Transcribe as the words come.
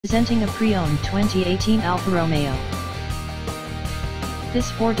Presenting a pre-owned 2018 Alfa Romeo.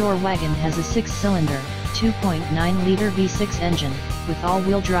 This four-door wagon has a six-cylinder, 2.9-liter V6 engine, with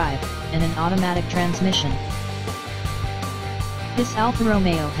all-wheel drive, and an automatic transmission. This Alfa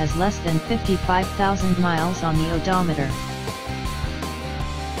Romeo has less than 55,000 miles on the odometer.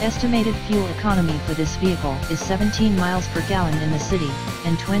 Estimated fuel economy for this vehicle is 17 miles per gallon in the city,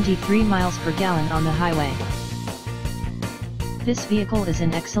 and 23 miles per gallon on the highway. This vehicle is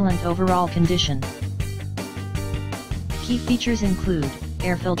in excellent overall condition. Key features include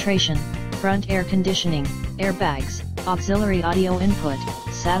air filtration, front air conditioning, airbags, auxiliary audio input,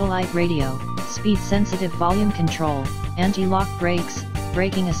 satellite radio, speed-sensitive volume control, anti-lock brakes,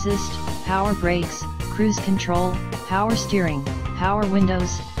 braking assist, power brakes, cruise control, power steering, power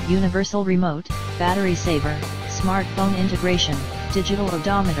windows, universal remote, battery saver, smartphone integration, digital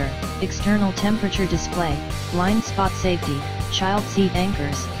odometer, external temperature display, blind spot safety, child seat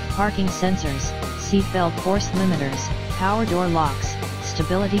anchors, parking sensors, seat belt force limiters, power door locks,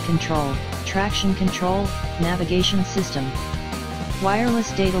 stability control, traction control, navigation system,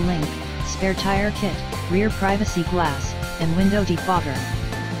 wireless data link, spare tire kit, rear privacy glass, and window defogger.